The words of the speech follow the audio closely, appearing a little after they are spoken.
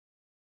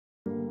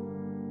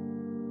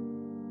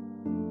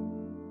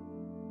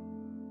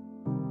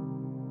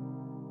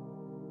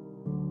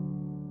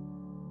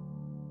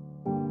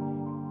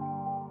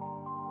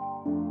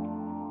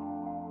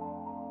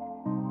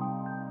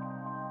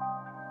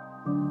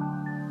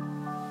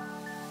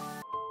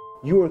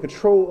you are in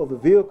control of the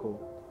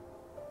vehicle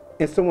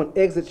and someone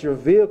exits your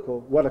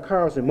vehicle while the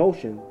car is in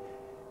motion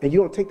and you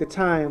don't take the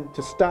time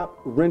to stop,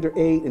 render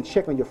aid, and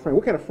check on your friend.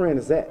 What kind of friend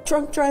is that?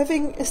 Drunk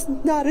driving is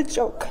not a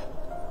joke.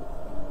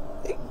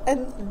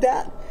 And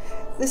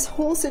this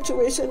whole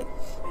situation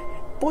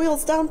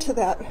boils down to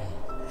that.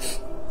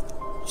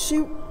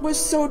 She was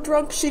so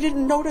drunk she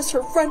didn't notice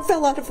her friend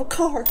fell out of a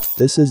car.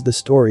 This is the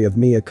story of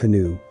Mia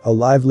Kanu, a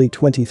lively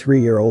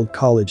 23-year-old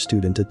college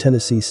student at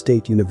Tennessee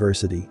State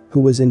University who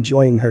was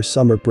enjoying her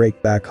summer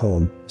break back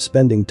home,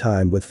 spending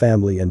time with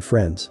family and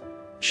friends.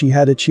 She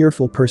had a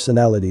cheerful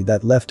personality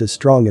that left a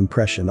strong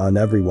impression on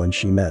everyone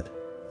she met.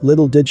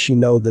 Little did she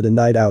know that a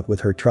night out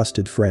with her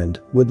trusted friend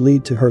would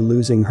lead to her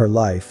losing her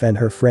life and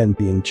her friend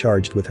being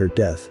charged with her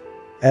death.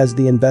 As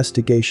the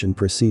investigation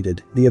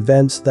proceeded, the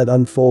events that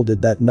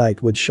unfolded that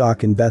night would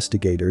shock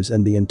investigators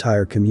and the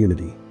entire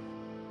community.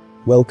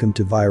 Welcome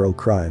to Viral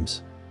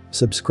Crimes.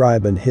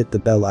 Subscribe and hit the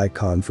bell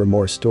icon for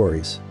more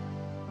stories.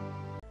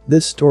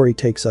 This story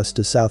takes us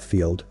to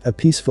Southfield, a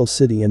peaceful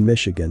city in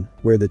Michigan,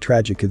 where the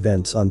tragic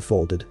events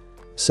unfolded.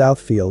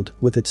 Southfield,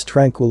 with its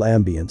tranquil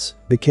ambience,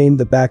 became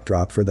the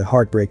backdrop for the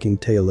heartbreaking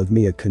tale of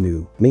Mia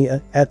Kanu.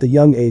 Mia, at the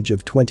young age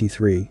of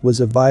 23, was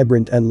a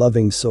vibrant and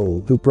loving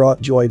soul who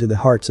brought joy to the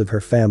hearts of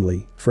her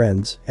family,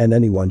 friends, and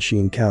anyone she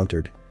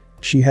encountered.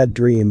 She had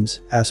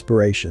dreams,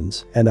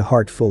 aspirations, and a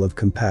heart full of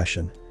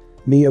compassion.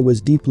 Mia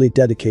was deeply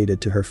dedicated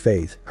to her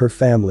faith, her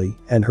family,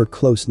 and her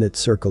close-knit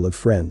circle of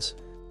friends.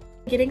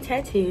 Getting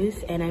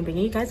tattoos, and I'm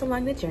bringing you guys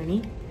along the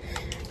journey.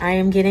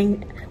 are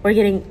we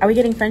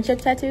getting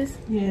friendship tattoos?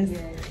 Yes.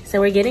 So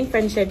we're getting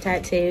friendship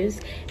tattoos,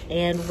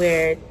 and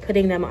we're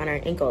putting them on our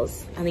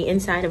ankles, on the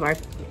inside of our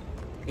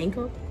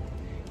ankle,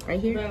 right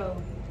here.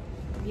 Bro,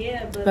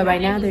 yeah, but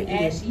right now they're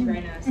ashy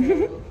right now,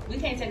 so we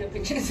can't take a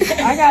picture.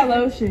 I got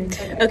lotion.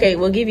 Okay,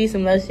 we'll give you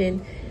some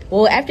lotion.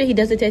 Well, after he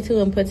does the tattoo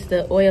and puts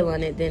the oil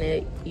on it,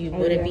 then you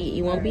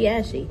won't be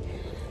ashy.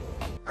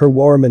 Her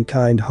warm and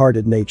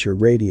kind-hearted nature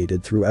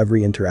radiated through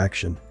every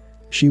interaction.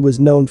 She was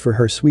known for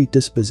her sweet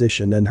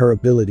disposition and her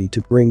ability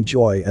to bring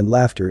joy and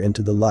laughter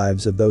into the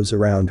lives of those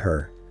around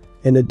her.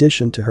 In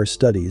addition to her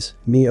studies,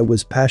 Mia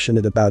was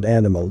passionate about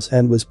animals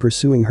and was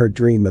pursuing her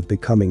dream of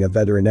becoming a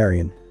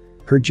veterinarian.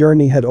 Her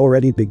journey had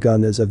already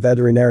begun as a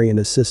veterinarian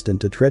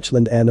assistant at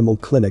Richland Animal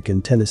Clinic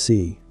in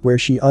Tennessee, where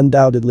she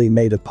undoubtedly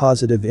made a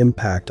positive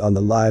impact on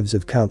the lives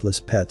of countless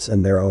pets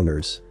and their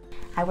owners.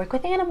 I work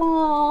with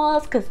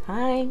animals because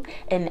I'm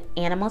an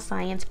animal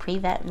science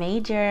pre-vet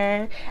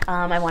major.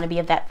 I want to be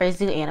a vet for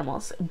zoo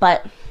animals,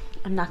 but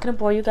I'm not going to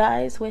bore you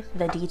guys with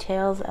the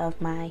details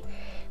of my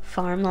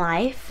farm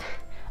life,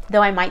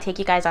 though I might take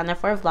you guys on there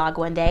for a vlog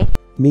one day.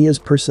 Mia's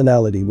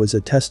personality was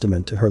a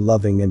testament to her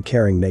loving and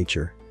caring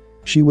nature.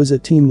 She was a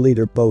team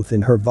leader both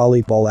in her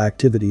volleyball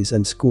activities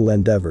and school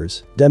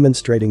endeavors,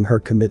 demonstrating her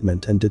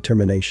commitment and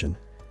determination.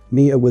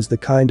 Mia was the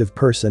kind of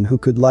person who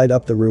could light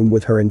up the room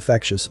with her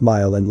infectious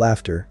smile and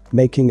laughter,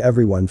 making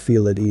everyone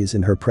feel at ease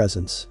in her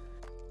presence.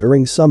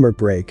 During summer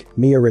break,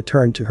 Mia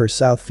returned to her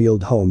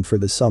Southfield home for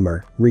the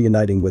summer,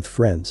 reuniting with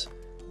friends.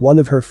 One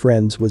of her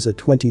friends was a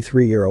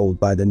 23-year-old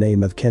by the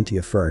name of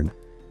Kentia Fern.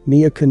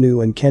 Mia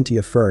Kanu and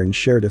Kentia Fern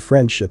shared a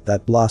friendship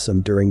that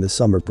blossomed during the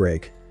summer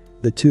break.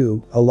 The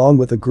two, along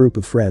with a group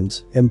of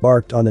friends,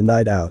 embarked on a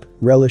night out,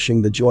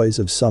 relishing the joys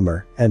of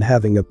summer and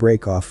having a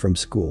break off from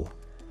school.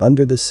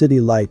 Under the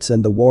city lights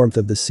and the warmth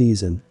of the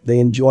season, they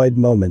enjoyed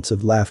moments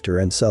of laughter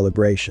and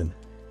celebration.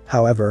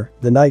 However,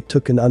 the night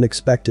took an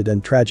unexpected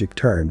and tragic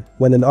turn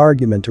when an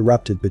argument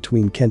erupted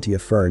between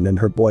Kentia Fern and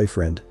her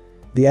boyfriend.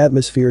 The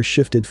atmosphere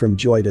shifted from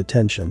joy to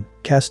tension,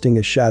 casting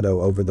a shadow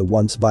over the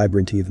once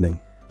vibrant evening.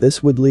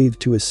 This would lead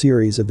to a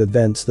series of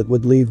events that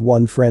would leave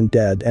one friend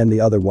dead and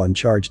the other one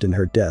charged in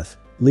her death,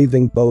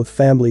 leaving both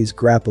families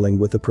grappling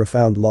with the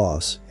profound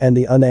loss and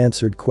the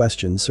unanswered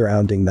questions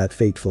surrounding that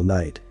fateful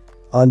night.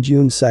 On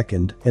June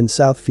 2nd, in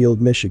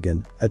Southfield,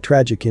 Michigan, a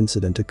tragic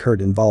incident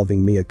occurred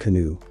involving Mia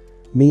Kanu.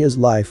 Mia's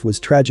life was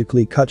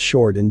tragically cut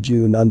short in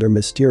June under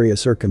mysterious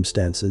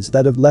circumstances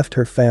that have left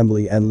her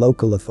family and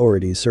local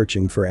authorities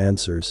searching for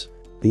answers.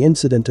 The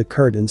incident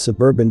occurred in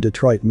suburban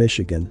Detroit,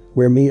 Michigan,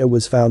 where Mia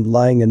was found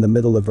lying in the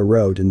middle of a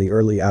road in the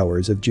early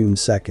hours of June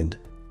 2nd.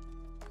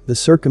 The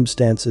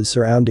circumstances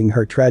surrounding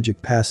her tragic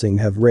passing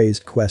have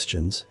raised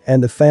questions,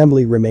 and the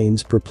family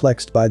remains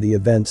perplexed by the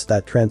events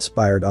that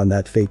transpired on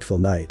that fateful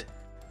night.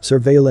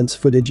 Surveillance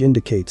footage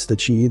indicates that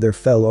she either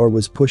fell or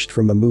was pushed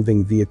from a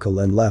moving vehicle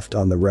and left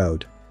on the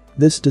road.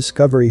 This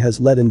discovery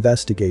has led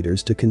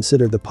investigators to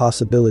consider the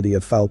possibility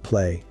of foul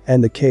play,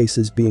 and the case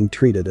is being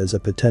treated as a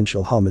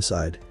potential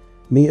homicide.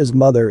 Mia's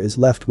mother is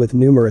left with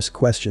numerous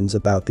questions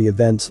about the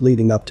events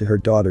leading up to her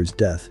daughter's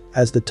death,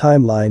 as the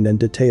timeline and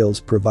details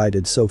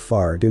provided so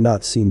far do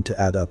not seem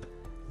to add up.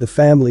 The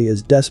family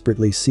is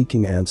desperately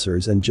seeking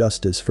answers and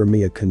justice for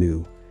Mia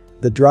Kanu.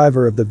 The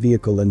driver of the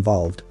vehicle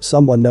involved,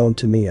 someone known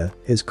to Mia,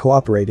 is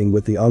cooperating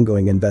with the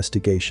ongoing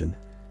investigation.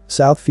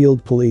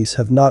 Southfield police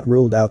have not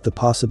ruled out the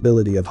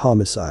possibility of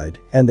homicide,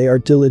 and they are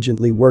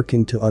diligently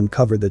working to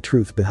uncover the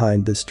truth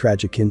behind this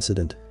tragic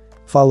incident.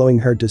 Following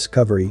her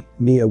discovery,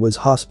 Mia was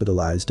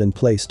hospitalized and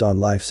placed on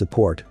life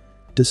support.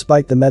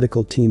 Despite the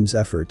medical team's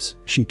efforts,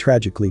 she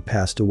tragically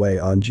passed away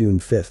on June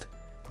 5.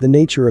 The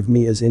nature of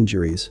Mia's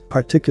injuries,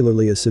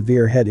 particularly a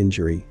severe head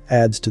injury,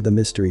 adds to the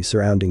mystery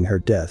surrounding her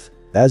death.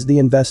 As the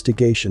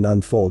investigation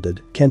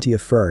unfolded, Kentia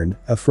Fern,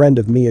 a friend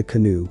of Mia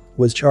Kanu,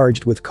 was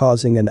charged with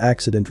causing an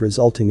accident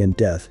resulting in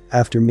death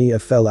after Mia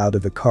fell out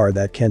of a car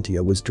that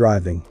Kentia was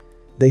driving.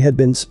 They had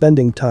been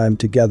spending time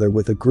together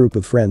with a group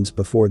of friends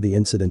before the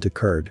incident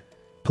occurred.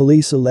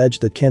 Police allege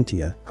that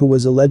Kentia, who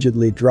was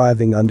allegedly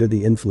driving under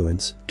the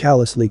influence,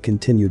 callously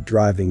continued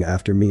driving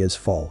after Mia's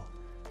fall.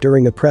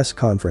 During a press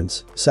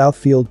conference,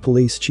 Southfield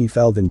Police Chief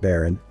Elvin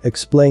Barron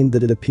explained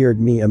that it appeared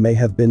Mia may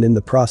have been in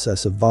the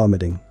process of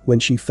vomiting when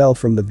she fell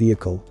from the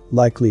vehicle,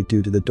 likely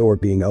due to the door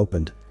being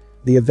opened.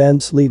 The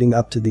events leading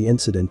up to the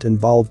incident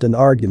involved an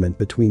argument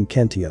between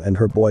Kentia and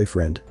her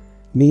boyfriend.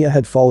 Mia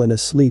had fallen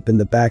asleep in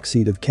the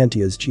backseat of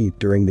Kentia's Jeep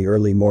during the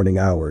early morning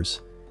hours.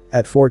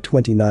 At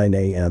 4:29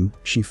 a.m.,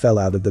 she fell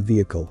out of the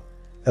vehicle.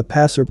 A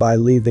passerby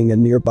leaving a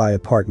nearby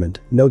apartment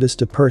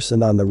noticed a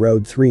person on the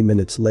road 3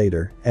 minutes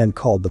later and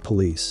called the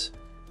police.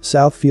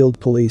 Southfield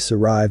police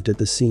arrived at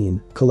the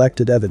scene,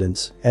 collected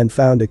evidence, and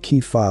found a key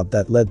fob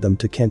that led them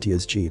to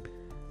Kentia's Jeep.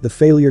 The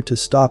failure to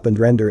stop and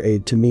render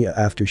aid to Mia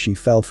after she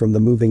fell from the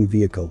moving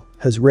vehicle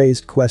has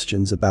raised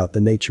questions about the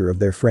nature of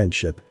their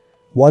friendship.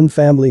 One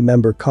family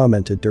member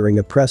commented during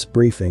a press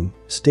briefing,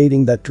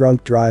 stating that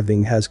drunk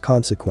driving has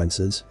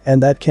consequences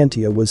and that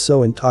Kentia was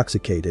so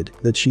intoxicated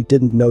that she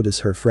didn't notice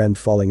her friend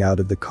falling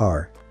out of the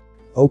car.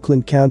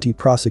 Oakland County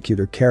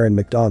Prosecutor Karen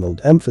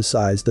McDonald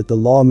emphasized that the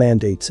law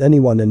mandates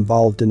anyone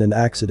involved in an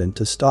accident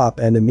to stop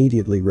and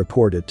immediately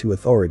report it to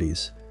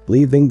authorities.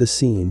 Leaving the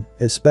scene,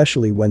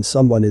 especially when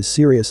someone is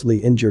seriously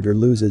injured or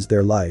loses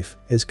their life,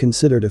 is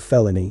considered a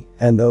felony,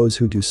 and those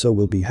who do so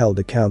will be held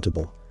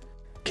accountable.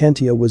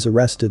 Kentia was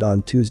arrested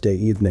on Tuesday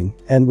evening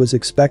and was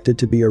expected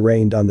to be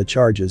arraigned on the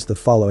charges the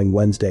following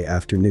Wednesday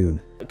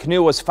afternoon.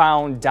 Kanu was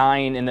found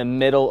dying in the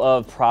middle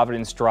of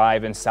Providence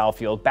Drive in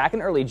Southfield back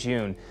in early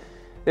June.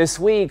 This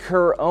week,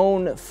 her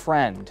own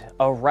friend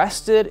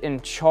arrested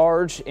and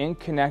charged in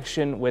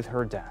connection with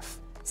her death.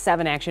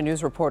 7 Action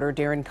News reporter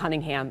Darren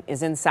Cunningham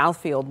is in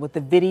Southfield with the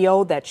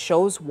video that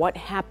shows what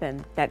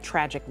happened that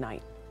tragic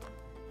night.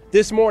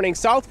 This morning,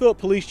 Southfield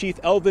Police Chief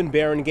Elvin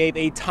Barron gave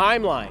a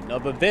timeline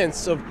of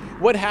events of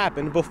what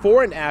happened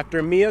before and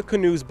after Mia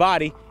Kanu's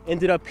body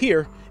ended up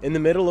here in the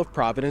middle of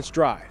Providence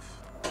Drive.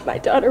 My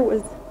daughter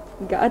was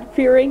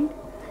God-fearing.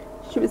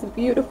 She was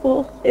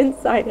beautiful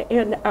inside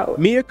and out.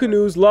 Mia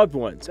Kanu's loved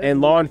ones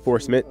and law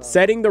enforcement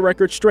setting the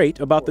record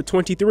straight about the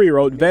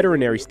 23-year-old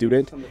veterinary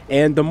student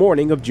and the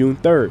morning of June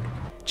 3rd.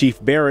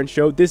 Chief Barron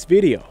showed this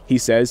video. He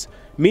says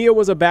Mia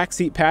was a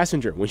backseat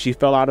passenger when she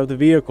fell out of the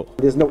vehicle.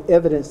 There's no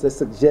evidence that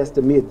suggests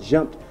that Mia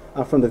jumped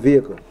from the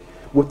vehicle.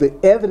 What the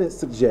evidence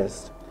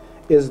suggests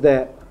is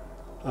that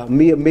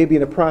Mia may be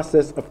in the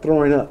process of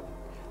throwing up.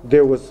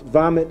 There was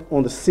vomit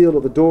on the sill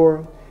of the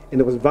door, and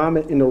there was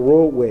vomit in the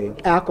roadway.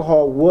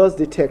 Alcohol was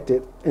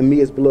detected in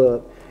Mia's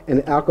blood, and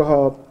the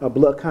alcohol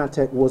blood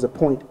contact was a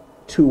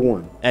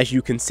 .21. As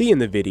you can see in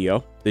the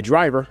video, the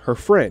driver, her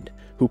friend,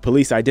 who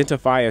police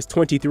identify as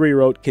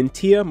 23-year-old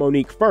Kentia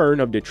Monique Fern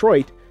of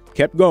Detroit,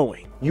 kept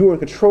going. You were in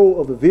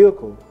control of the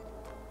vehicle,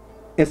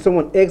 and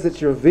someone exits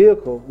your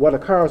vehicle while the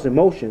car is in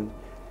motion,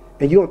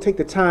 and you don't take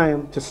the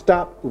time to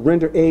stop,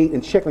 render aid,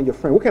 and check on your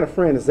friend. What kind of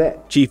friend is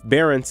that? Chief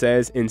Barron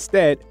says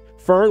instead,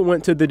 Fern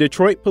went to the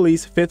Detroit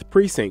Police 5th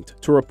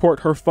Precinct to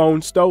report her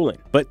phone stolen,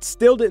 but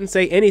still didn't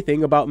say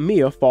anything about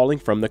Mia falling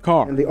from the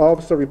car. And the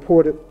officer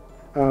reported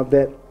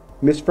that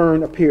Miss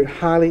Fern appeared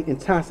highly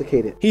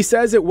intoxicated. He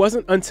says it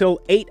wasn't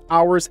until 8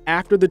 hours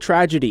after the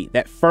tragedy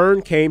that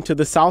Fern came to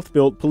the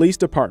Southfield Police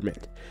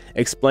Department,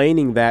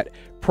 explaining that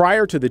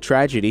prior to the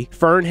tragedy,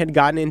 Fern had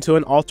gotten into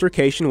an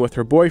altercation with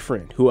her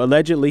boyfriend, who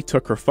allegedly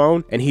took her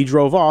phone, and he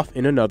drove off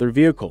in another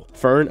vehicle.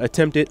 Fern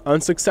attempted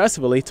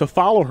unsuccessfully to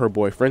follow her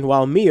boyfriend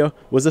while Mia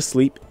was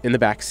asleep in the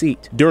back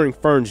seat. During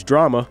Fern's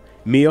drama,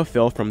 Mia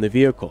fell from the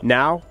vehicle.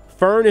 Now,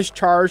 Fern is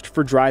charged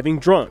for driving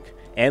drunk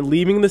and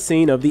leaving the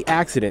scene of the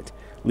accident,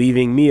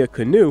 leaving Mia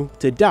Kanu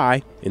to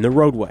die in the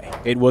roadway.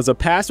 It was a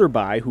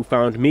passerby who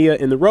found Mia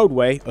in the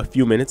roadway a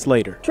few minutes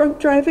later. Drunk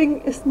driving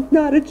is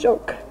not a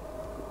joke.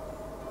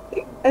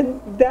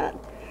 And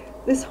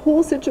this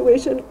whole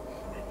situation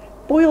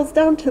boils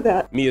down to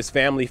that. Mia's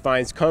family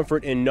finds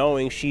comfort in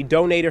knowing she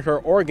donated her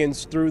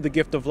organs through the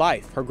gift of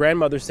life. Her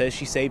grandmother says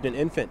she saved an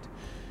infant.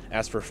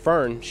 As for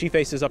Fern, she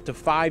faces up to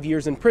 5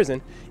 years in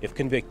prison if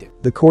convicted.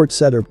 The court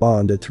set her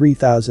bond at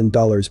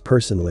 $3,000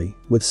 personally,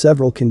 with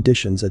several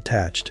conditions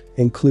attached,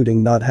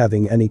 including not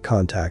having any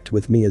contact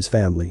with Mia's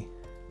family.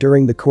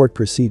 During the court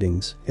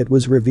proceedings, it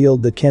was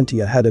revealed that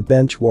Kentia had a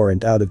bench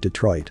warrant out of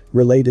Detroit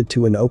related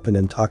to an open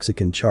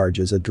intoxicant charge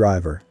as a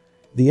driver.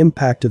 The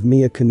impact of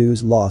Mia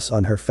Kanu's loss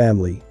on her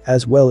family,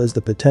 as well as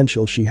the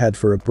potential she had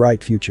for a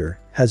bright future,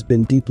 has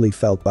been deeply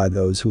felt by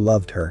those who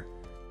loved her.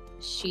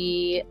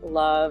 She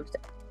loved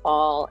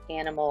all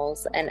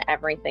animals and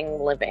everything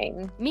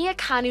living. Mia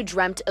Kanu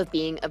dreamt of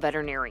being a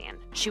veterinarian.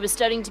 She was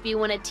studying to be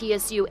one at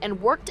TSU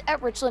and worked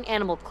at Richland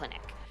Animal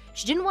Clinic.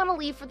 She didn't want to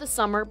leave for the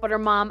summer, but her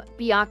mom,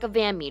 Bianca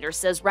Van Meter,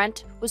 says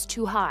rent was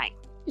too high.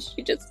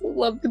 She just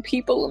loved the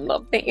people and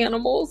loved the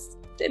animals.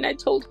 And I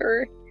told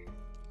her,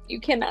 you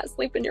cannot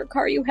sleep in your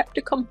car, you have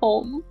to come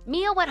home.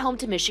 Mia went home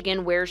to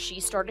Michigan, where she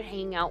started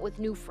hanging out with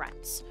new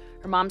friends.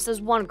 Her mom says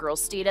one girl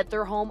stayed at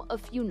their home a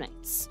few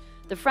nights.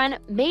 The friend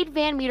made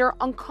Van Meter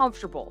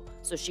uncomfortable,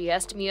 so she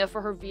asked Mia for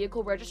her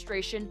vehicle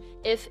registration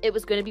if it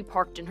was going to be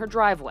parked in her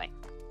driveway.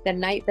 The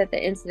night that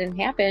the incident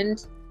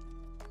happened,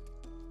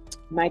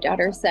 my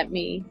daughter sent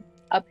me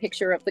a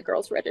picture of the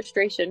girl's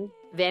registration.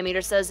 Van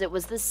Meter says it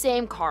was the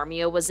same car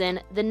Mia was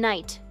in the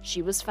night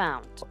she was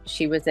found.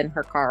 She was in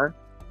her car.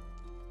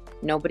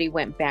 Nobody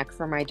went back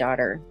for my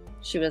daughter.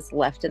 She was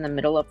left in the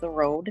middle of the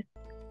road.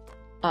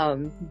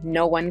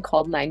 No one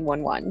called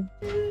 911.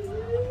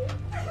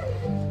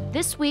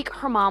 This week,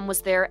 her mom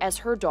was there as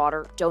her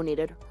daughter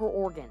donated her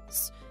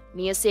organs.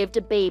 Mia saved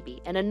a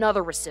baby and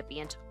another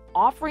recipient,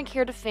 offering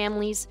care to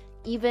families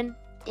even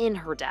in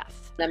her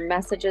death. The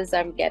messages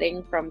I'm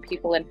getting from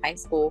people in high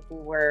school who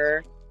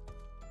were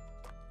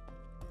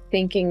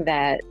thinking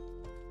that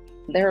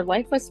their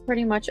life was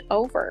pretty much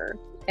over,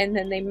 and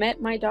then they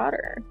met my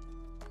daughter.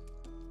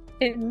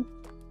 And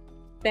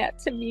that,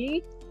 to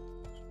me,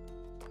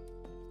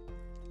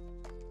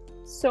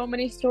 so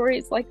many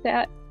stories like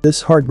that.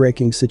 This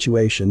heartbreaking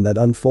situation that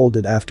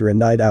unfolded after a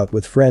night out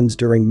with friends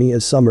during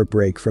Mia's summer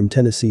break from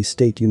Tennessee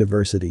State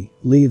University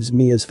leaves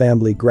Mia's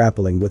family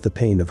grappling with the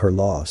pain of her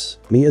loss.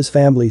 Mia's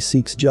family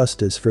seeks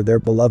justice for their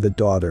beloved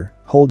daughter,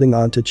 holding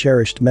on to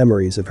cherished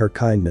memories of her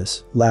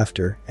kindness,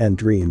 laughter, and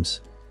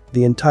dreams.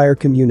 The entire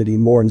community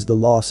mourns the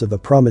loss of a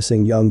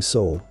promising young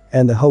soul,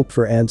 and the hope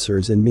for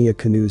answers in Mia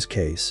Kanu's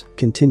case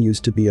continues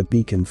to be a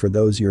beacon for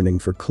those yearning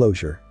for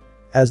closure.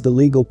 As the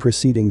legal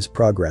proceedings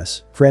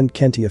progress, friend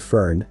Kentia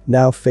Fern,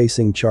 now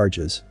facing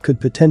charges, could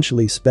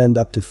potentially spend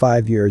up to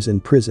 5 years in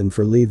prison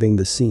for leaving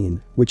the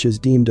scene, which is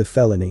deemed a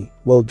felony,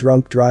 while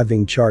drunk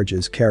driving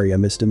charges carry a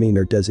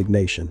misdemeanor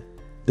designation.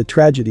 The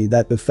tragedy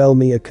that befell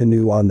Mia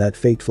Kanu on that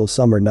fateful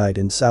summer night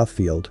in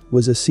Southfield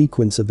was a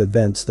sequence of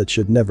events that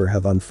should never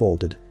have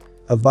unfolded.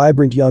 A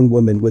vibrant young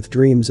woman with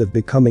dreams of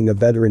becoming a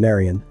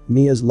veterinarian,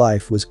 Mia's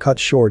life was cut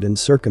short in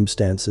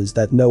circumstances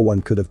that no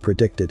one could have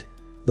predicted.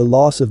 The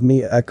loss of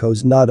Mia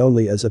echoes not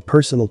only as a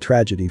personal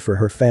tragedy for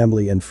her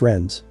family and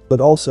friends,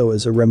 but also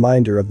as a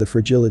reminder of the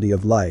fragility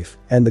of life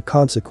and the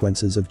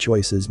consequences of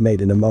choices made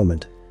in a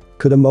moment.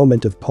 Could a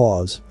moment of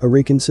pause, a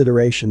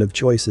reconsideration of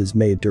choices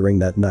made during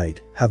that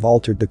night, have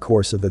altered the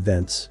course of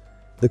events?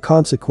 The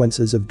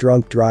consequences of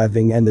drunk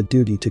driving and the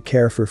duty to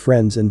care for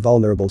friends in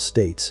vulnerable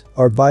states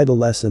are vital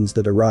lessons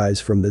that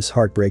arise from this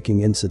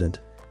heartbreaking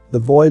incident. The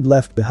void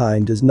left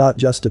behind is not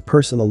just a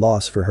personal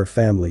loss for her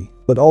family,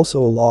 but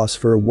also a loss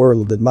for a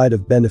world that might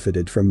have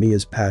benefited from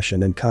Mia's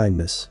passion and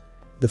kindness.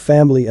 The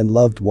family and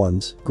loved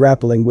ones,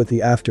 grappling with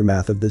the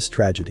aftermath of this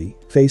tragedy,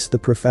 face the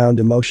profound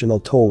emotional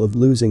toll of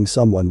losing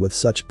someone with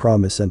such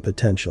promise and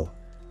potential.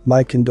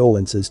 My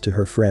condolences to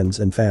her friends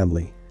and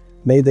family.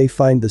 May they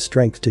find the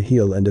strength to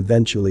heal and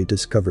eventually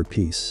discover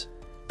peace.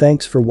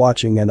 Thanks for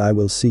watching, and I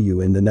will see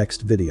you in the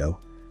next video.